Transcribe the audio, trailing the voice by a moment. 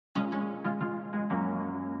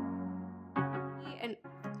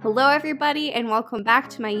Hello everybody and welcome back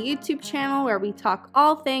to my YouTube channel where we talk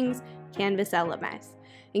all things Canvas LMS.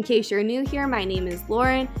 In case you're new here, my name is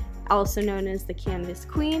Lauren, also known as the Canvas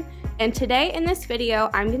Queen, and today in this video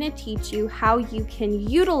I'm going to teach you how you can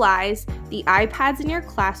utilize the iPads in your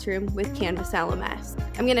classroom with Canvas LMS.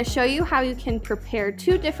 I'm going to show you how you can prepare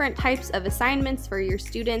two different types of assignments for your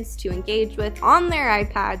students to engage with on their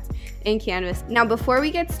iPads in Canvas. Now before we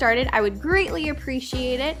get started, I would greatly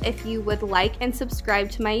appreciate it if you would like and subscribe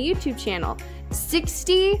to my YouTube channel.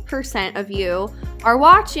 60% of you are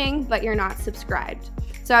watching but you're not subscribed.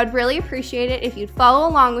 So I'd really appreciate it if you'd follow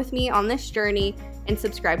along with me on this journey and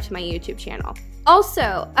subscribe to my YouTube channel.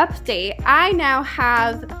 Also, update, I now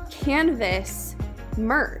have Canvas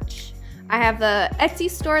merch. I have a Etsy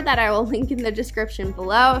store that I will link in the description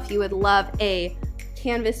below. If you would love a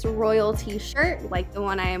Canvas royalty shirt like the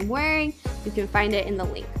one I am wearing, you can find it in the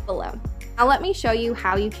link below. Now let me show you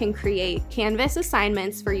how you can create Canvas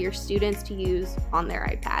assignments for your students to use on their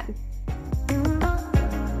iPad.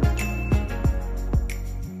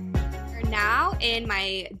 Now in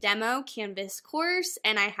my demo Canvas course,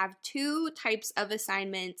 and I have two types of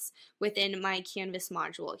assignments within my Canvas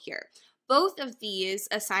module here. Both of these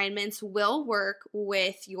assignments will work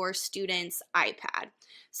with your student's iPad.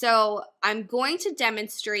 So I'm going to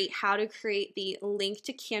demonstrate how to create the link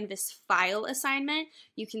to Canvas file assignment.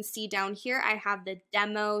 You can see down here I have the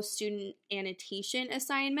demo student annotation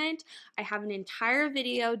assignment. I have an entire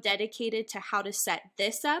video dedicated to how to set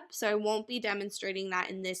this up, so I won't be demonstrating that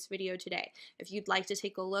in this video today. If you'd like to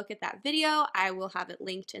take a look at that video, I will have it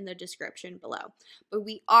linked in the description below. But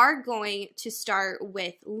we are going to start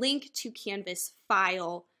with link to Canvas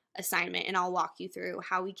file assignment, and I'll walk you through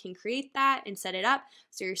how we can create that and set it up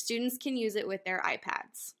so your students can use it with their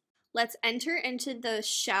iPads. Let's enter into the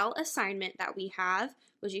shell assignment that we have,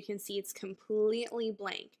 which you can see it's completely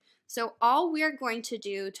blank. So all we're going to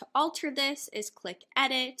do to alter this is click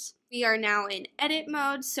edit. We are now in edit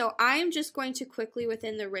mode, so I'm just going to quickly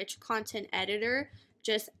within the rich content editor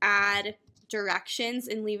just add directions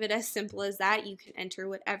and leave it as simple as that. You can enter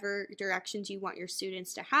whatever directions you want your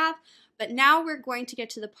students to have. But now we're going to get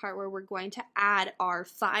to the part where we're going to add our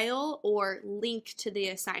file or link to the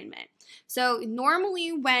assignment. So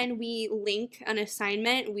normally when we link an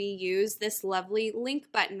assignment, we use this lovely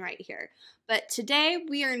link button right here. But today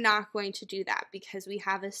we are not going to do that because we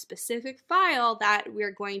have a specific file that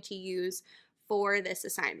we're going to use for this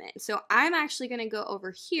assignment. So I'm actually going to go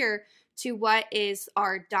over here to what is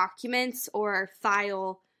our documents or our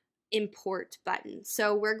file import button.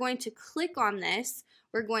 So we're going to click on this.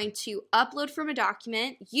 We're going to upload from a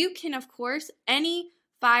document. You can, of course, any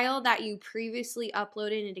file that you previously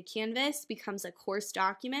uploaded into Canvas becomes a course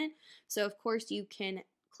document. So of course you can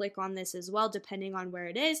click on this as well depending on where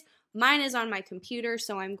it is. Mine is on my computer,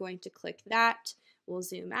 so I'm going to click that. We'll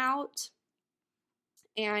zoom out.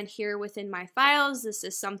 And here within my files, this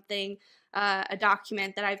is something, a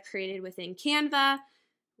document that I've created within Canva.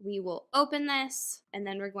 We will open this and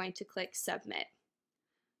then we're going to click submit.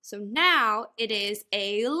 So now it is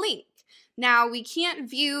a link. Now we can't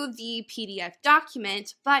view the PDF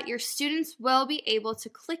document, but your students will be able to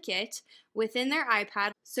click it within their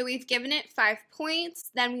iPad. So we've given it 5 points.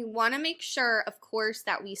 Then we want to make sure, of course,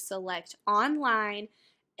 that we select online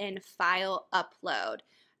and file upload.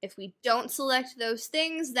 If we don't select those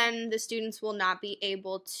things, then the students will not be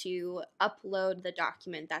able to upload the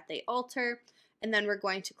document that they alter. And then we're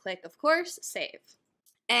going to click, of course, save.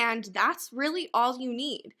 And that's really all you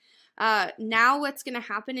need. Now what's going to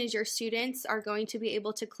happen is your students are going to be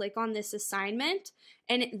able to click on this assignment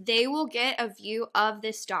and they will get a view of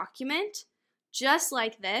this document just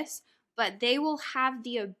like this, but they will have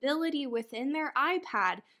the ability within their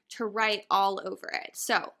iPad to write all over it.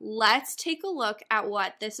 So let's take a look at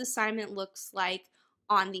what this assignment looks like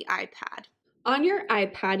on the iPad. On your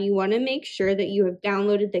iPad, you want to make sure that you have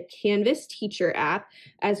downloaded the Canvas Teacher app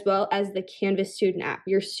as well as the Canvas Student app.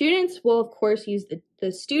 Your students will, of course, use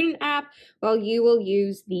the Student app while you will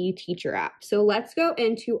use the Teacher app. So let's go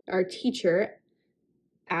into our Teacher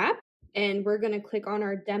app. And we're going to click on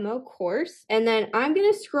our demo course. And then I'm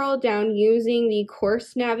going to scroll down using the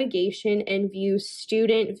course navigation and view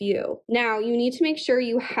student view. Now you need to make sure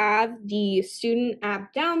you have the student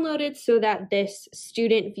app downloaded so that this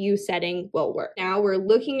student view setting will work. Now we're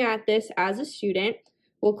looking at this as a student.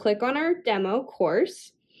 We'll click on our demo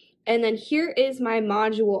course. And then here is my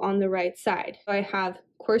module on the right side. So I have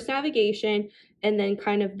course navigation and then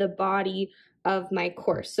kind of the body of my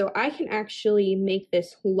course. So I can actually make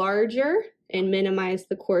this larger and minimize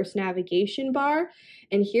the course navigation bar.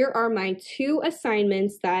 And here are my 2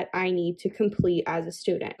 assignments that I need to complete as a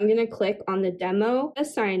student. I'm gonna click on the demo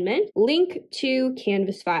assignment, link to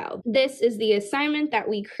Canvas file. This is the assignment that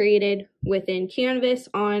we created within Canvas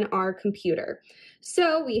on our computer.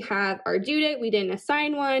 So we have our due date, we didn't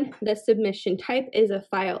assign one. The submission type is a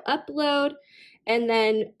file upload. And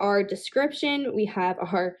then our description, we have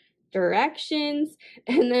our directions,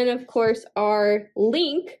 and then of course our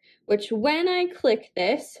link, which when I click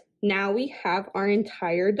this, now we have our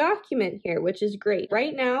entire document here, which is great.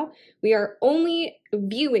 Right now, we are only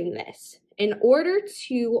viewing this. In order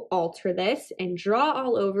to alter this and draw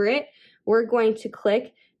all over it, we're going to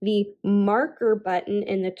click the marker button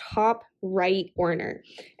in the top right corner.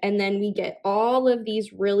 And then we get all of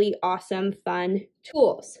these really awesome, fun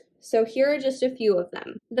tools. So here are just a few of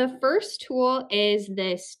them. The first tool is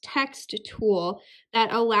this text tool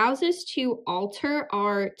that allows us to alter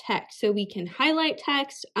our text. So we can highlight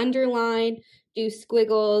text, underline, do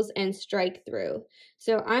squiggles, and strike through.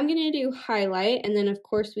 So I'm gonna do highlight, and then of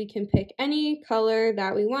course we can pick any color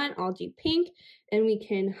that we want. I'll do pink, and we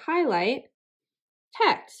can highlight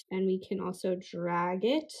text, and we can also drag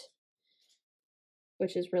it,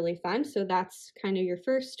 which is really fun. So that's kind of your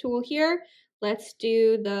first tool here. Let's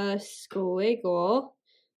do the squiggle.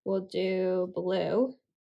 We'll do blue,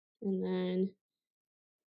 and then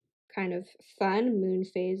kind of fun, moon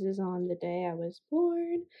phases on the day I was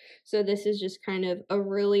born. So this is just kind of a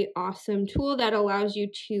really awesome tool that allows you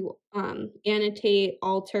to annotate,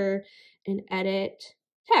 alter, and edit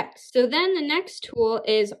text. So then the next tool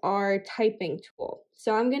is our typing tool.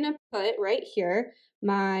 So I'm gonna put right here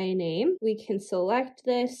my name. We can select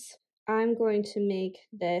this. I'm going to make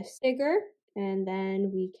this bigger, and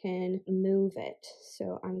then we can move it.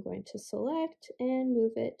 So I'm going to select and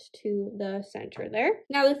move it to the center there.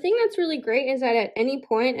 Now the thing that's really great is that at any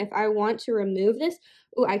point, if I want to remove this,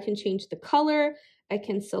 I can change the color, I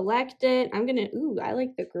can select it. I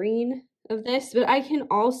like the green of this, but I can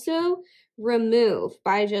also remove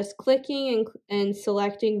by just clicking and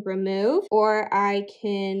selecting remove, or I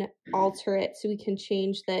can alter it. So we can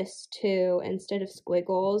change this to, instead of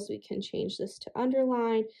squiggles, we can change this to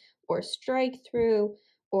underline, or strike through,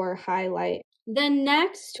 or highlight. The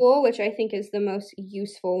next tool, which I think is the most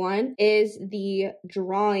useful one, is the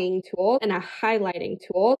drawing tool and a highlighting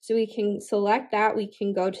tool. So we can select that, we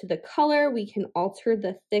can go to the color, we can alter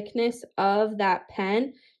the thickness of that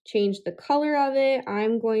pen, change the color of it.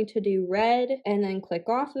 I'm going to do red and then click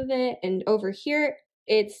off of it. And over here,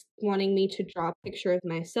 it's wanting me to draw a picture of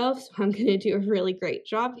myself. So I'm going to do a really great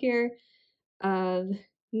job here of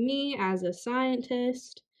me as a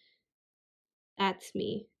scientist. That's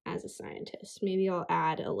me as a scientist. Maybe I'll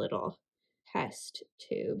add a little test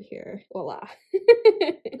tube here. Voila.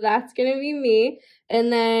 That's gonna be me.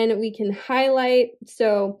 And then we can highlight.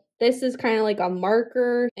 So this is kind of like a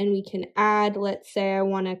marker, and we can add, let's say I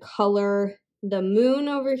want to color the moon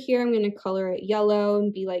over here. I'm going to color it yellow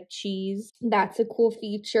and be like cheese. That's a cool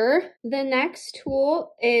feature. The next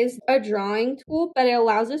tool is a drawing tool, but it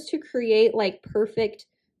allows us to create like perfect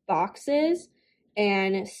boxes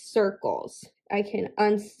and circles. I can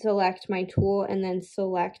unselect my tool and then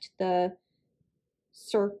select the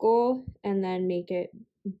circle and then make it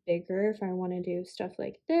bigger if I want to do stuff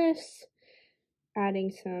like this,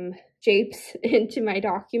 adding some shapes into my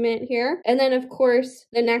document here. And then of course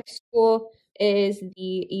the next tool is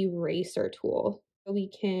the eraser tool. We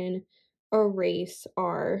can erase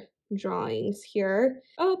our drawings here.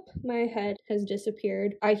 Oh, my head has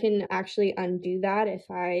disappeared. I can actually undo that if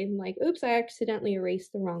I'm like, oops, I accidentally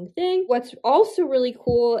erased the wrong thing. What's also really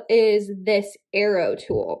cool is this arrow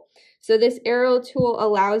tool. So this arrow tool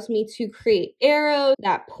allows me to create arrows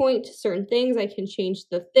that point to certain things. I can change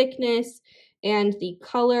the thickness and the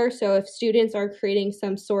color. So if students are creating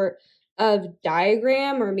some sort of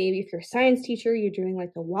diagram, or maybe if you're a science teacher, you're doing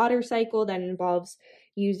like the water cycle that involves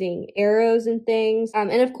using arrows and things.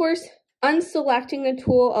 And of course, unselecting the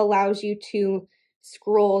tool allows you to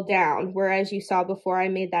scroll down, whereas you saw before I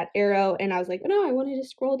made that arrow and I was like, oh no, I wanted to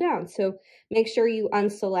scroll down. So make sure you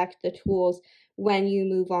unselect the tools when you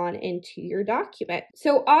move on into your document.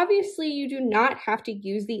 So obviously you do not have to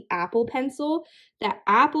use the Apple Pencil. The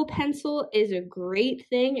Apple Pencil is a great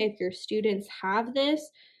thing if your students have this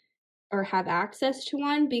or have access to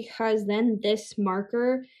one, because then this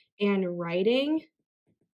marker and writing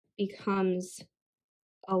becomes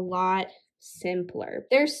a lot simpler.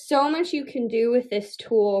 There's so much you can do with this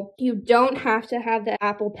tool. You don't have to have the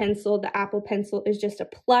Apple Pencil. The Apple Pencil is just a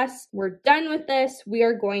plus. We're done with this. We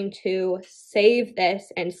are going to save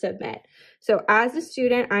this and submit. So as a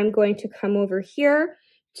student, I'm going to come over here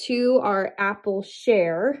to our Apple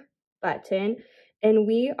Share button, and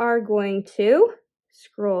we are going to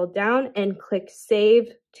scroll down and click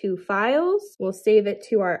Save to Files. We'll save it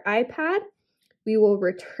to our iPad. We will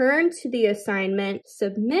return to the assignment,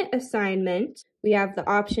 Submit Assignment. We have the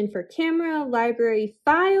option for Camera, Library,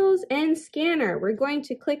 Files, and Scanner. We're going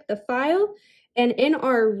to click the file, and in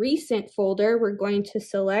our Recent folder, we're going to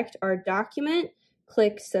select our document,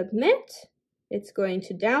 click Submit. It's going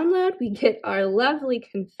to download. We get our lovely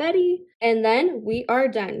confetti, and then we are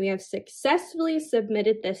done. We have successfully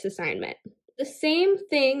submitted this assignment. The same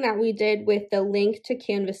thing that we did with the link to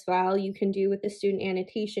Canvas file, you can do with the student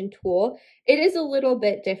annotation tool. It is a little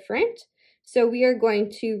bit different. So we are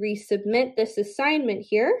going to resubmit this assignment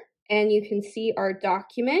here, and you can see our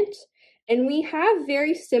document. And we have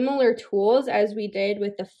very similar tools as we did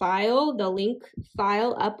with the file, the link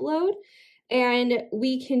file upload. And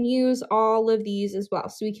we can use all of these as well.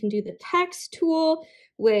 So we can do the text tool,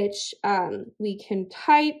 which we can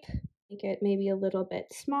type, make it maybe a little bit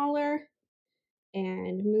smaller,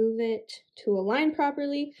 and move it to align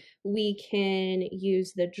properly. We can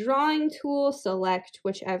use the drawing tool, select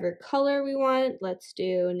whichever color we want. Let's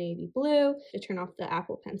do navy blue to turn off the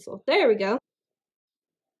Apple Pencil. There we go.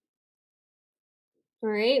 All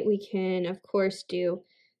right, we can, of course, do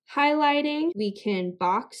highlighting. We can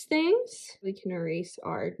box things. We can erase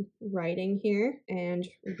our writing here and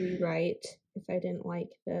rewrite if I didn't like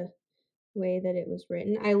the way that it was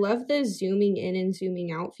written. I love the zooming in and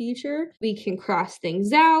zooming out feature. We can cross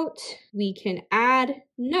things out. We can add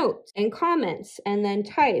notes and comments and then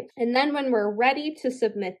type. And then when we're ready to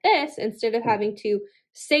submit this, instead of having to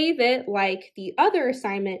save it like the other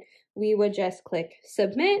assignment, we would just click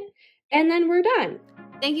submit and then we're done.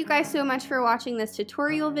 Thank you guys so much for watching this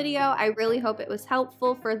tutorial video. I really hope it was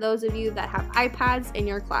helpful for those of you that have iPads in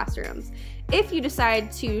your classrooms. If you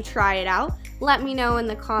decide to try it out, let me know in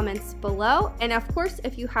the comments below. And of course,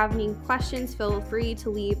 if you have any questions, feel free to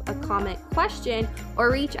leave a comment question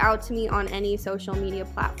or reach out to me on any social media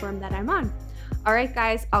platform that I'm on. All right,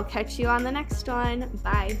 guys, I'll catch you on the next one.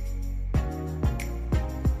 Bye.